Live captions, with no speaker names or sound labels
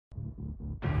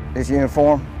This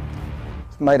uniform,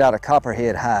 it's made out of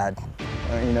copperhead hide.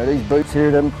 You know, these boots here,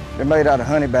 they're made out of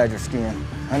honey badger skin.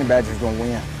 Honey badger's gonna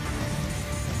win.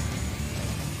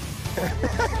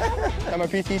 I'm a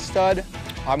PT stud.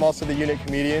 I'm also the unit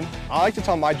comedian. I like to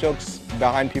tell my jokes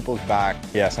behind people's back.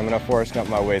 Yes, I'm gonna Forrest Gump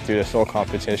my way through this whole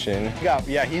competition.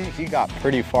 He got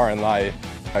pretty far in life.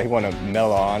 He won a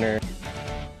Medal of Honor.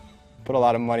 Put a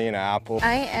lot of money in an apple.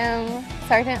 I am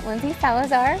Sergeant Lindsay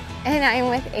Salazar, and I am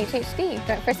with HHD,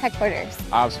 Joint Force Headquarters.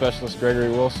 I'm Specialist Gregory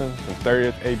Wilson from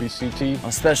 30th ABCT.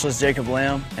 I'm Specialist Jacob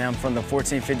Lamb, and I'm from the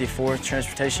 1454th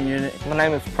Transportation Unit. My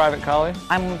name is Private Colley.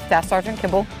 I'm Staff Sergeant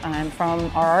Kibble. I'm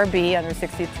from RRB, under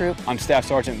 60th Troop. I'm Staff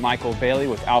Sergeant Michael Bailey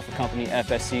with Alpha Company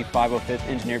FSC 505th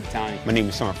Engineer Battalion. My name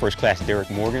is Sergeant First Class Derek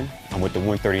Morgan. I'm with the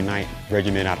 139th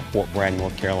Regiment out of Fort Bragg,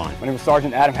 North Carolina. My name is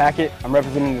Sergeant Adam Hackett. I'm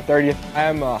representing the 30th. I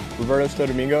am Roberto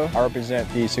Stodomingo. I represent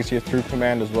the 60th Troop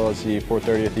Command as well as the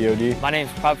 430th EOD. My name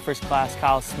is Private First Class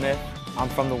Kyle Smith. I'm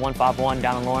from the 151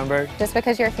 down in Laurinburg. Just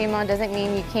because you're a female doesn't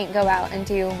mean you can't go out and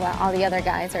do what all the other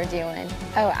guys are doing.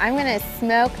 Oh, I'm gonna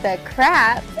smoke the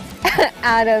crap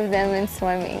out of them in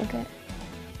swimming.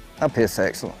 I piss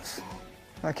excellence.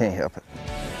 I can't help it.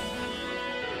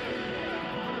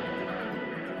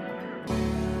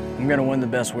 I'm gonna win the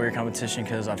best warrior competition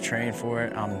because I've trained for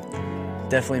it. I'm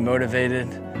definitely motivated,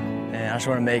 and I just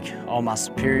want to make all my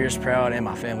superiors proud and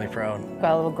my family proud. I've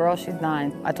got a little girl, she's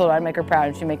 9. I told her I'd make her proud,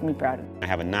 and she'd make me proud. I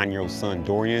have a 9-year-old son,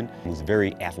 Dorian, who's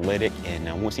very athletic,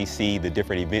 and once he sees the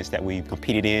different events that we've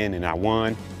competed in and I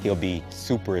won, he'll be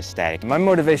super ecstatic. My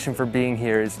motivation for being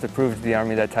here is to prove to the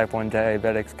Army that Type 1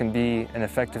 diabetics can be an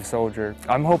effective soldier.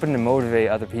 I'm hoping to motivate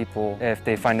other people if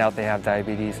they find out they have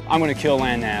diabetes. I'm going to kill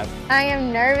land nav. I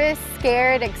am nervous,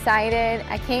 scared, excited.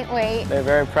 I can't wait. They're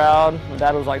very proud. My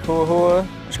dad was like, hoo hoo.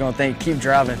 I'm just gonna think, keep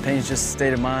driving. Pain's just a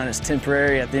state of mind. It's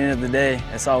temporary. At the end of the day,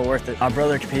 it's all worth it. My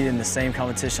brother competed in the same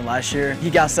competition last year. He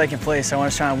got second place, so I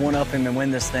want to try and one-up him and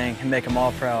win this thing and make them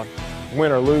all proud.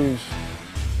 Win or lose,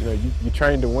 you know, you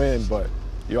train to win, but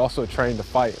you also train to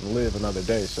fight and live another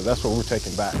day. So that's what we're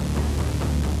taking back.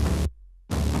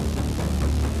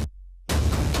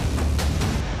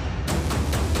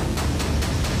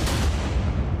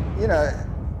 You know,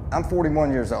 I'm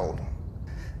 41 years old.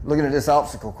 Looking at this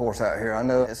obstacle course out here, I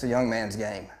know it's a young man's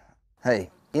game. Hey,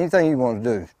 anything you want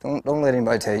to do, don't let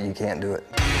anybody tell you can't do it.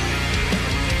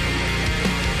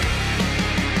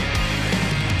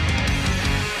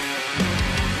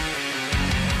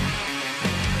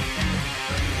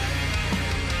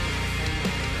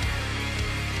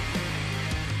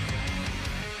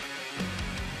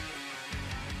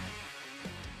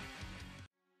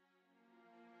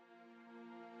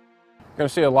 You're going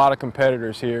to see a lot of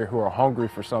competitors here who are hungry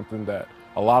for something that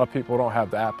a lot of people don't have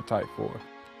the appetite for.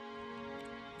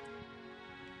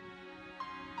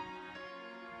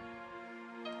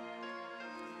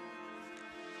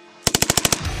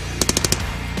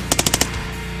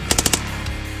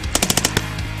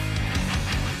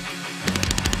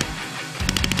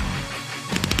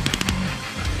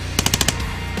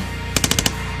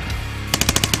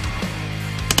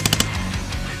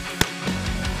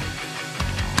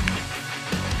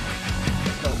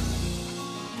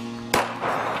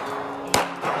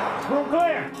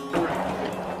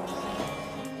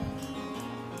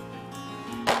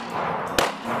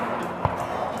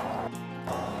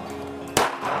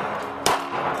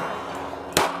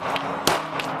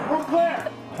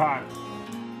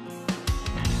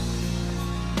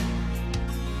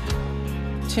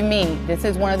 To me, this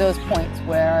is one of those points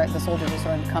where the soldiers are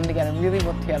starting to come together, really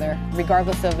work together,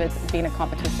 regardless of it being a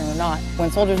competition or not.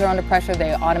 When soldiers are under pressure,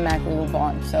 they automatically will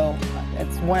bond. So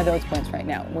it's one of those points right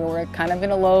now, where we're kind of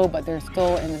in a low, but they're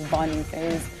still in this bonding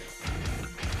phase.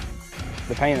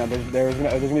 The pain, there's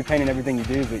going to be pain in everything you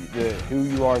do, but who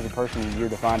you are as a person, you're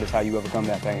defined as how you overcome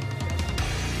that pain.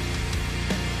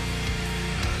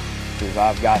 Because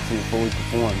I've got to fully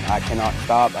perform. I cannot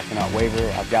stop, I cannot waver,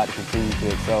 I've got to continue to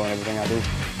excel in everything I do.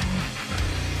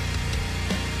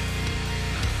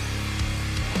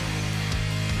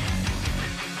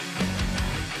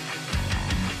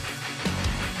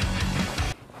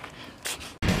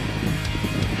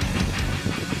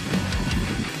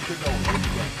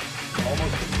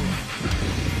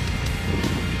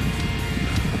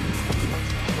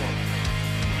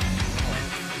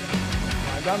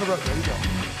 Down the road, there you go.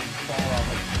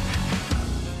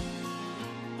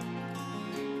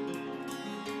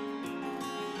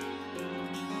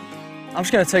 I'm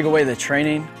just gonna take away the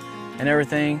training and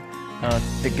everything,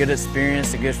 the good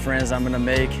experience, the good friends I'm gonna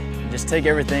make. Just take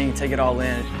everything, take it all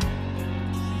in.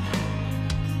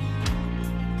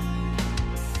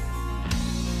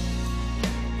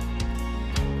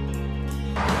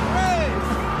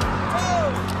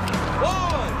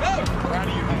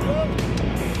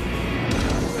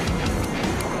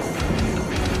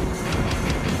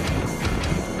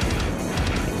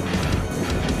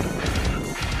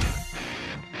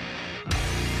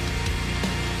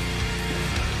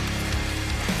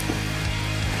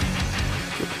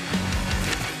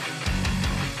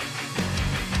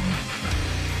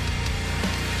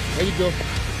 There you go.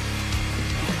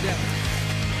 Yeah.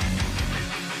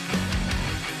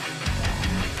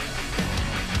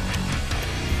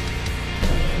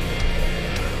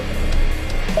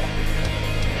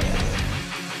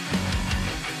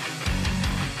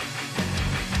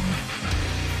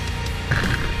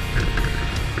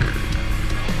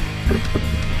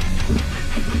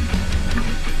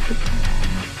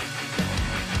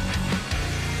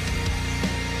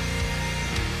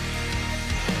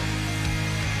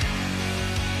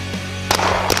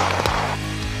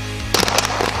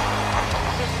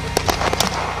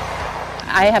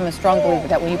 I have a strong belief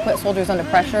that when you put soldiers under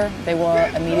pressure, they will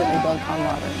immediately build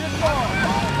camaraderie.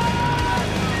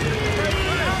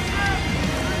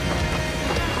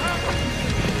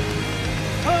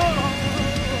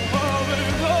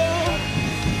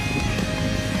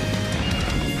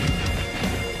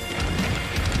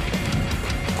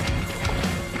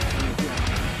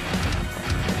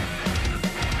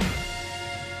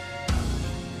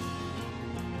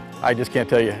 I just can't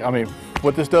tell you. I mean,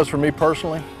 what this does for me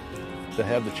personally, to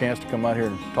have the chance to come out here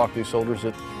and talk to these soldiers,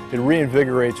 it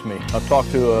reinvigorates me. I've talked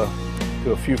to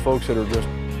a few folks that are just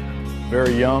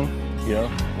very young. You know,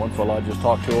 one fellow I just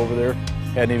talked to over there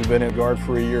hadn't even been in guard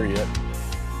for a year yet.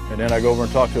 And then I go over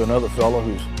and talk to another fellow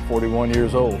who's 41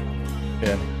 years old.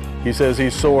 And he says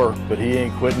he's sore, but he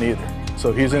ain't quitting either.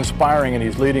 So he's inspiring and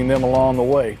he's leading them along the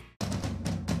way.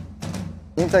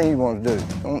 Anything you want to do,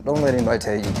 don't let anybody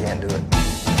tell you you can't do it.